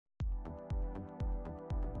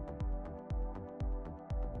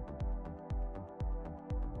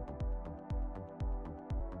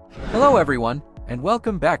Hello everyone, and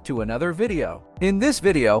welcome back to another video. In this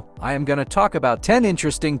video, I am going to talk about 10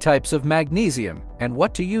 interesting types of magnesium and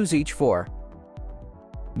what to use each for.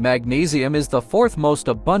 Magnesium is the fourth most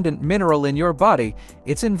abundant mineral in your body.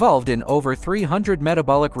 It's involved in over 300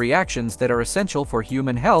 metabolic reactions that are essential for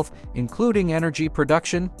human health, including energy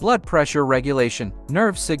production, blood pressure regulation,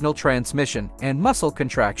 nerve signal transmission, and muscle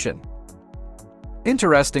contraction.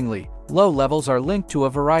 Interestingly, low levels are linked to a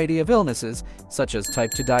variety of illnesses, such as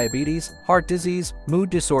type 2 diabetes, heart disease, mood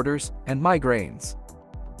disorders, and migraines.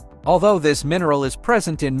 Although this mineral is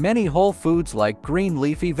present in many whole foods like green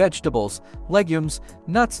leafy vegetables, legumes,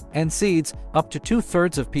 nuts, and seeds, up to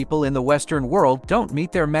 2/3 of people in the Western world don't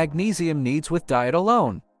meet their magnesium needs with diet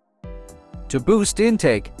alone. To boost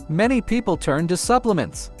intake, many people turn to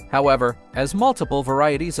supplements. However, as multiple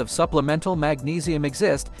varieties of supplemental magnesium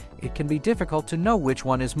exist, it can be difficult to know which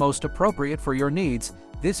one is most appropriate for your needs.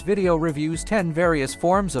 This video reviews 10 various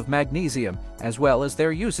forms of magnesium, as well as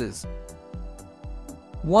their uses.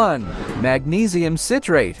 1. Magnesium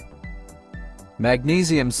citrate.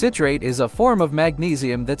 Magnesium citrate is a form of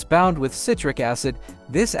magnesium that's bound with citric acid.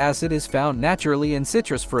 This acid is found naturally in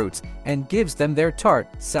citrus fruits and gives them their tart,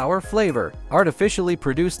 sour flavor. Artificially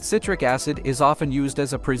produced citric acid is often used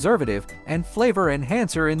as a preservative and flavor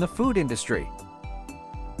enhancer in the food industry.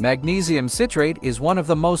 Magnesium citrate is one of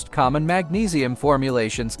the most common magnesium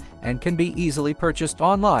formulations and can be easily purchased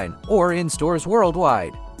online or in stores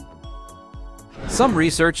worldwide. Some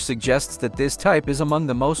research suggests that this type is among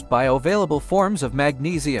the most bioavailable forms of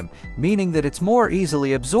magnesium, meaning that it's more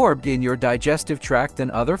easily absorbed in your digestive tract than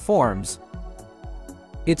other forms.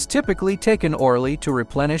 It's typically taken orally to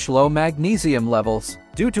replenish low magnesium levels.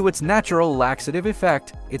 Due to its natural laxative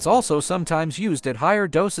effect, it's also sometimes used at higher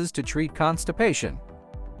doses to treat constipation.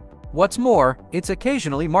 What's more, it's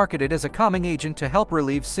occasionally marketed as a calming agent to help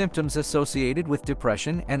relieve symptoms associated with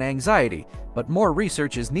depression and anxiety, but more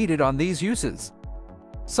research is needed on these uses.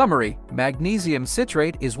 Summary: magnesium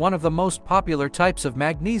citrate is one of the most popular types of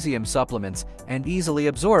magnesium supplements and easily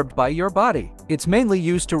absorbed by your body. It's mainly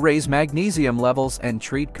used to raise magnesium levels and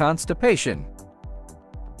treat constipation.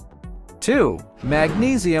 2.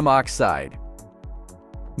 Magnesium oxide.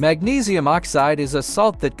 Magnesium oxide is a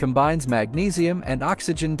salt that combines magnesium and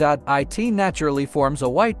oxygen. It naturally forms a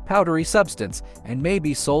white powdery substance and may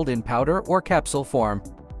be sold in powder or capsule form.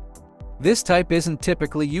 This type isn't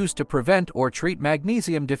typically used to prevent or treat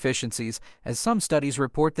magnesium deficiencies, as some studies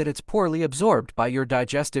report that it's poorly absorbed by your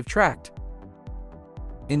digestive tract.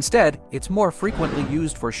 Instead, it's more frequently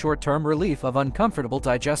used for short-term relief of uncomfortable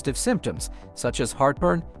digestive symptoms, such as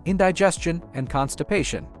heartburn, indigestion, and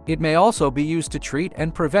constipation. It may also be used to treat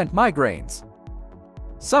and prevent migraines.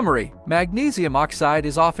 Summary: magnesium oxide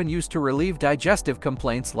is often used to relieve digestive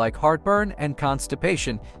complaints like heartburn and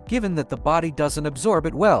constipation. Given that the body doesn't absorb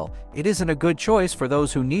it well, it isn't a good choice for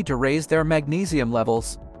those who need to raise their magnesium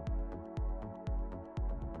levels.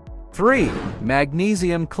 3.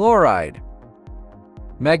 Magnesium chloride.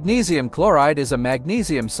 Magnesium chloride is a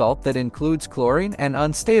magnesium salt that includes chlorine, an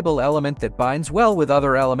unstable element that binds well with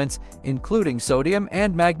other elements, including sodium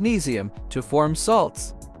and magnesium, to form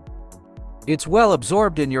salts. It's well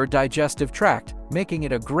absorbed in your digestive tract, making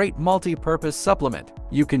it a great multi-purpose supplement.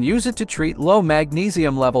 You can use it to treat low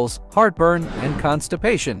magnesium levels, heartburn, and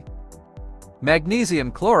constipation.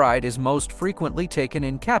 Magnesium chloride is most frequently taken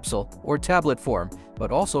in capsule or tablet form,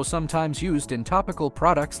 but also sometimes used in topical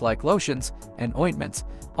products like lotions and ointments.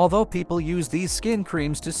 Although people use these skin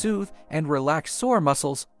creams to soothe and relax sore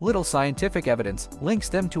muscles, little scientific evidence links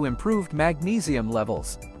them to improved magnesium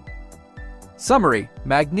levels. Summary: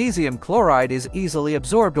 magnesium chloride is easily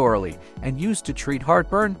absorbed orally and used to treat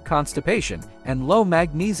heartburn, constipation, and low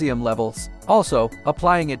magnesium levels. Also,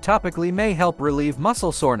 applying it topically may help relieve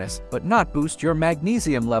muscle soreness, but not boost your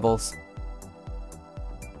magnesium levels.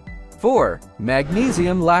 4.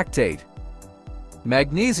 Magnesium lactate.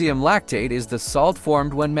 Magnesium lactate is the salt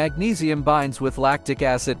formed when magnesium binds with lactic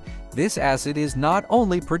acid. This acid is not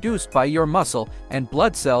only produced by your muscle and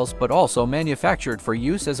blood cells but also manufactured for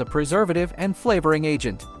use as a preservative and flavoring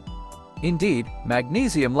agent. Indeed,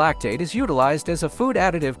 magnesium lactate is utilized as a food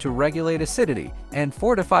additive to regulate acidity and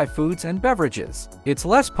fortify foods and beverages. It's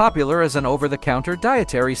less popular as an over-the-counter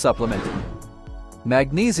dietary supplement.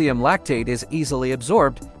 Magnesium lactate is easily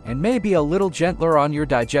absorbed and may be a little gentler on your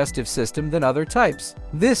digestive system than other types.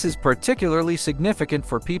 This is particularly significant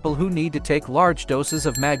for people who need to take large doses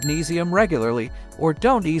of magnesium regularly or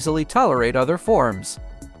don't easily tolerate other forms.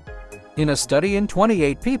 In a study in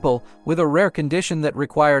 28 people with a rare condition that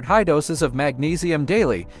required high doses of magnesium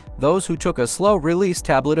daily, those who took a slow-release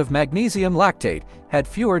tablet of magnesium lactate had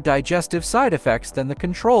fewer digestive side effects than the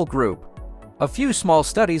control group. A few small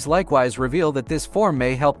studies likewise reveal that this form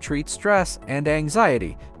may help treat stress and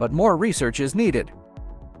anxiety, but more research is needed.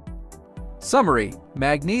 Summary: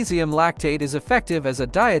 magnesium lactate is effective as a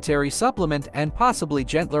dietary supplement and possibly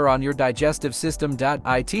gentler on your digestive system.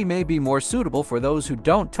 It may be more suitable for those who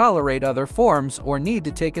don't tolerate other forms or need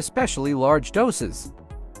to take especially large doses.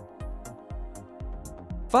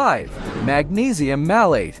 5. Magnesium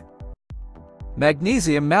malate.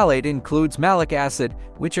 Magnesium malate includes malic acid,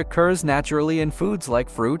 which occurs naturally in foods like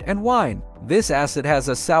fruit and wine. This acid has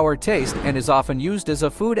a sour taste and is often used as a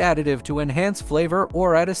food additive to enhance flavor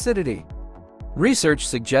or add acidity. Research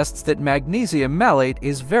suggests that magnesium malate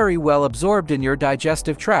is very well absorbed in your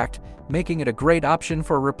digestive tract, making it a great option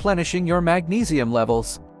for replenishing your magnesium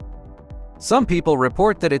levels. Some people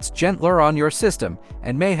report that it's gentler on your system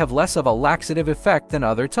and may have less of a laxative effect than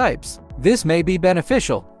other types. This may be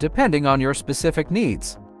beneficial, depending on your specific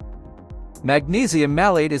needs. Magnesium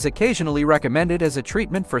malate is occasionally recommended as a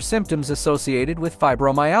treatment for symptoms associated with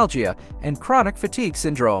fibromyalgia and chronic fatigue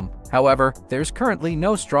syndrome. However, there's currently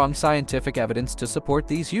no strong scientific evidence to support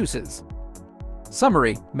these uses.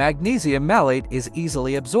 Summary: magnesium malate is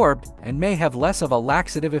easily absorbed and may have less of a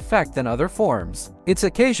laxative effect than other forms. It's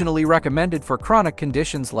occasionally recommended for chronic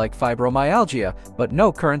conditions like fibromyalgia, but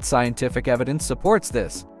no current scientific evidence supports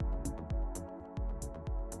this.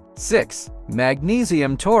 6.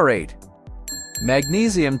 Magnesium taurate.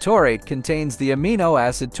 Magnesium taurate contains the amino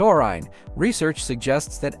acid taurine. Research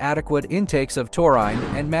suggests that adequate intakes of taurine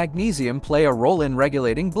and magnesium play a role in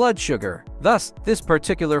regulating blood sugar. Thus, this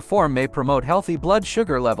particular form may promote healthy blood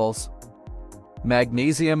sugar levels.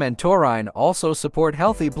 Magnesium and taurine also support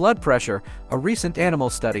healthy blood pressure. A recent animal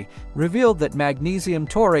study revealed that magnesium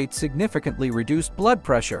taurate significantly reduced blood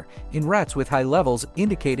pressure in rats with high levels,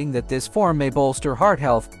 indicating that this form may bolster heart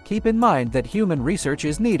health. Keep in mind that human research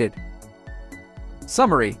is needed.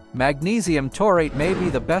 Summary: magnesium taurate may be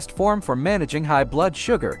the best form for managing high blood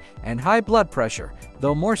sugar and high blood pressure,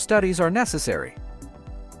 though more studies are necessary.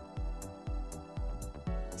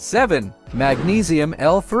 7. Magnesium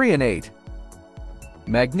L-threonate.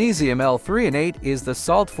 Magnesium L-threonate is the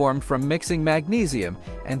salt formed from mixing magnesium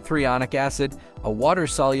and threonic acid, a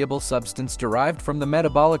water-soluble substance derived from the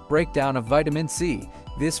metabolic breakdown of vitamin C.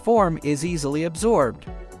 This form is easily absorbed.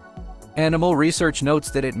 Animal research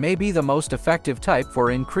notes that it may be the most effective type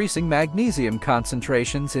for increasing magnesium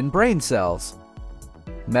concentrations in brain cells.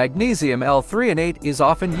 Magnesium L-threonate is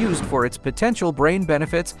often used for its potential brain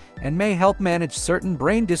benefits and may help manage certain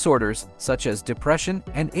brain disorders such as depression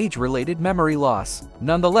and age-related memory loss.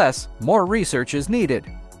 Nonetheless, more research is needed.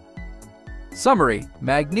 Summary: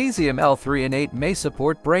 magnesium L-threonate may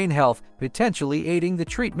support brain health, potentially aiding the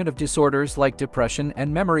treatment of disorders like depression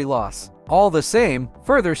and memory loss. All the same,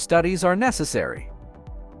 further studies are necessary.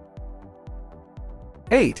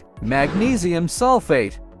 8. Magnesium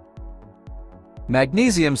sulfate.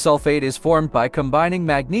 Magnesium sulfate is formed by combining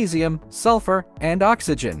magnesium, sulfur, and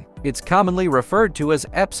oxygen. It's commonly referred to as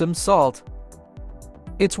Epsom salt.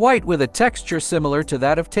 It's white with a texture similar to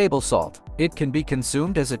that of table salt. It can be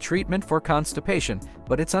consumed as a treatment for constipation,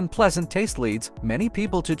 but its unpleasant taste leads many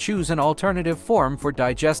people to choose an alternative form for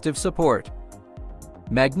digestive support.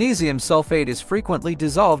 Magnesium sulfate is frequently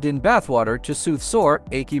dissolved in bathwater to soothe sore,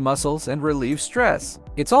 achy muscles and relieve stress.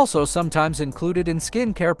 It's also sometimes included in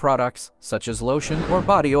skincare products, such as lotion or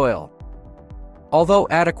body oil. Although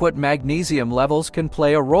adequate magnesium levels can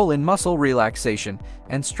play a role in muscle relaxation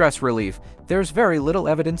and stress relief, there's very little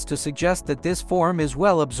evidence to suggest that this form is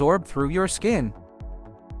well absorbed through your skin.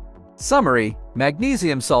 Summary: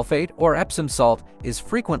 magnesium sulfate, or Epsom salt, is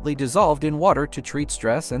frequently dissolved in water to treat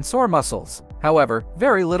stress and sore muscles. However,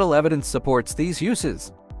 very little evidence supports these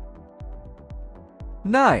uses.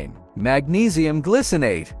 9. Magnesium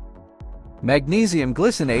glycinate. Magnesium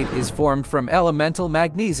glycinate is formed from elemental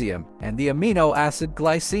magnesium and the amino acid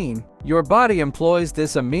glycine. Your body employs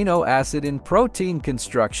this amino acid in protein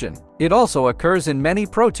construction. It also occurs in many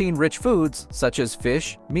protein-rich foods such as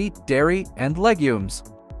fish, meat, dairy, and legumes.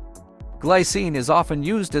 Glycine is often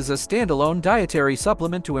used as a standalone dietary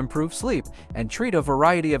supplement to improve sleep and treat a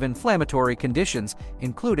variety of inflammatory conditions,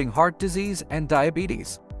 including heart disease and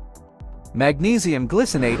diabetes. Magnesium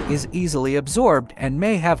glycinate is easily absorbed and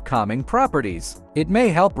may have calming properties. It may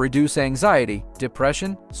help reduce anxiety,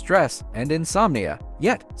 depression, stress, and insomnia.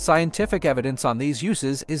 Yet, scientific evidence on these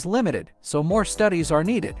uses is limited, so more studies are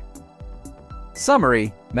needed.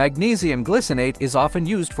 Summary: magnesium glycinate is often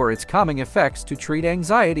used for its calming effects to treat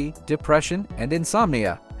anxiety, depression, and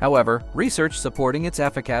insomnia. However, research supporting its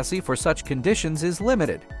efficacy for such conditions is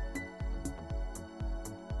limited.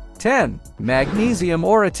 10. Magnesium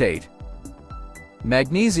orotate.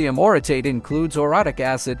 Magnesium orotate includes orotic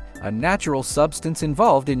acid, a natural substance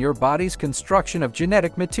involved in your body's construction of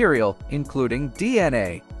genetic material, including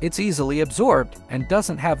DNA. It's easily absorbed and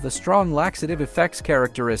doesn't have the strong laxative effects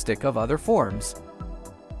characteristic of other forms.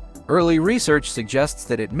 Early research suggests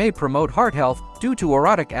that it may promote heart health due to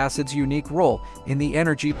orotic acid's unique role in the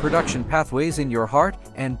energy production pathways in your heart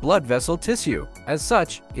and blood vessel tissue. As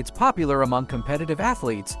such, it's popular among competitive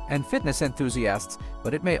athletes and fitness enthusiasts,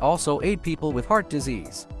 but it may also aid people with heart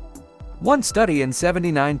disease. One study in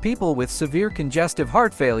 79 people with severe congestive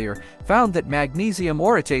heart failure found that magnesium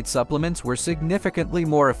orotate supplements were significantly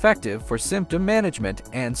more effective for symptom management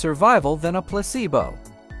and survival than a placebo.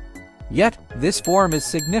 Yet, this form is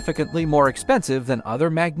significantly more expensive than other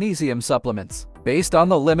magnesium supplements. Based on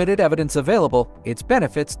the limited evidence available, its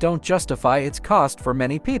benefits don't justify its cost for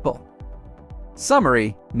many people.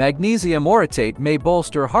 Summary: magnesium orotate may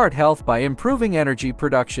bolster heart health by improving energy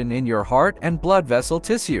production in your heart and blood vessel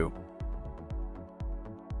tissue.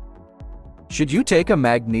 Should you take a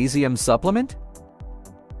magnesium supplement?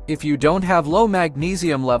 If you don't have low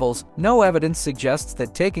magnesium levels, no evidence suggests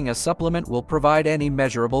that taking a supplement will provide any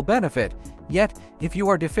measurable benefit. Yet, if you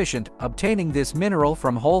are deficient, obtaining this mineral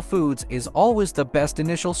from whole foods is always the best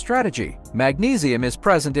initial strategy. Magnesium is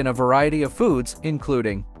present in a variety of foods,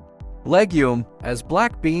 including legume, as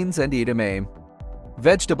black beans and edamame,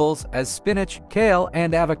 vegetables, as spinach, kale,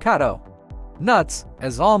 and avocado, nuts,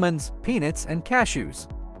 as almonds, peanuts, and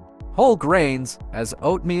cashews, whole grains, as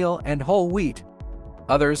oatmeal and whole wheat,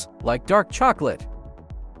 others, like dark chocolate.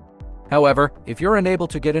 However, if you're unable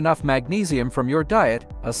to get enough magnesium from your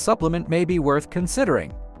diet, a supplement may be worth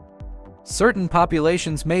considering. Certain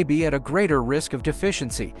populations may be at a greater risk of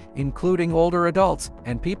deficiency, including older adults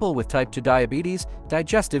and people with type 2 diabetes,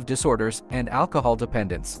 digestive disorders, and alcohol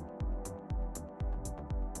dependence.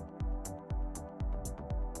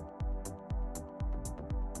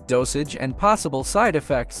 Dosage and possible side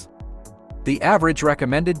effects. The average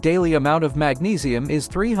recommended daily amount of magnesium is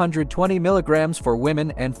 320 mg for women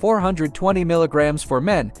and 420 mg for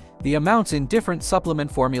men. The amounts in different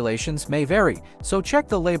supplement formulations may vary, so check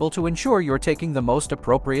the label to ensure you're taking the most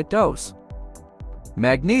appropriate dose.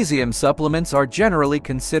 Magnesium supplements are generally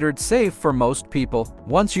considered safe for most people.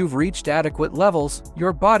 Once you've reached adequate levels,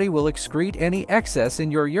 your body will excrete any excess in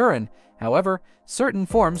your urine. However, certain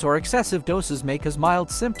forms or excessive doses may cause mild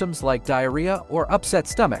symptoms like diarrhea or upset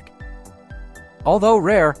stomach. Although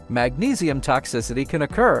rare, magnesium toxicity can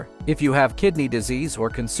occur. If you have kidney disease or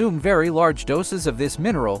consume very large doses of this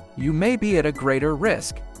mineral, you may be at a greater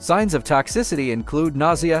risk. Signs of toxicity include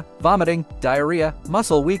nausea, vomiting, diarrhea,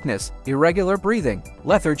 muscle weakness, irregular breathing,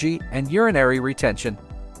 lethargy, and urinary retention.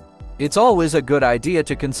 It's always a good idea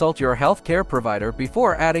to consult your healthcare provider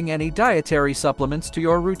before adding any dietary supplements to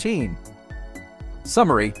your routine.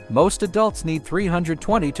 Summary: most adults need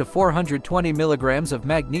 320 to 420 milligrams of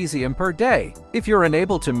magnesium per day. If you're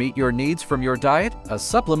unable to meet your needs from your diet, a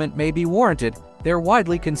supplement may be warranted. They're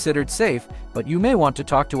widely considered safe, but you may want to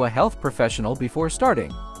talk to a health professional before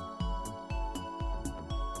starting.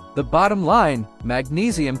 The bottom line: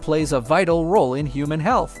 magnesium plays a vital role in human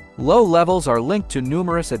health. Low levels are linked to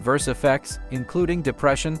numerous adverse effects, including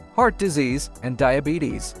depression, heart disease, and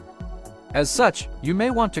diabetes. As such, you may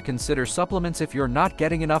want to consider supplements if you're not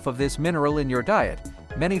getting enough of this mineral in your diet.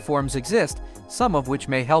 Many forms exist, some of which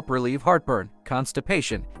may help relieve heartburn,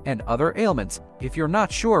 constipation, and other ailments. If you're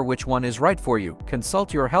not sure which one is right for you,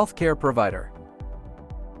 consult your healthcare provider.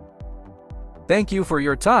 Thank you for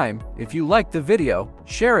your time. If you liked the video,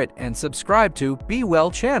 share it and subscribe to Be Well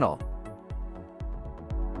channel.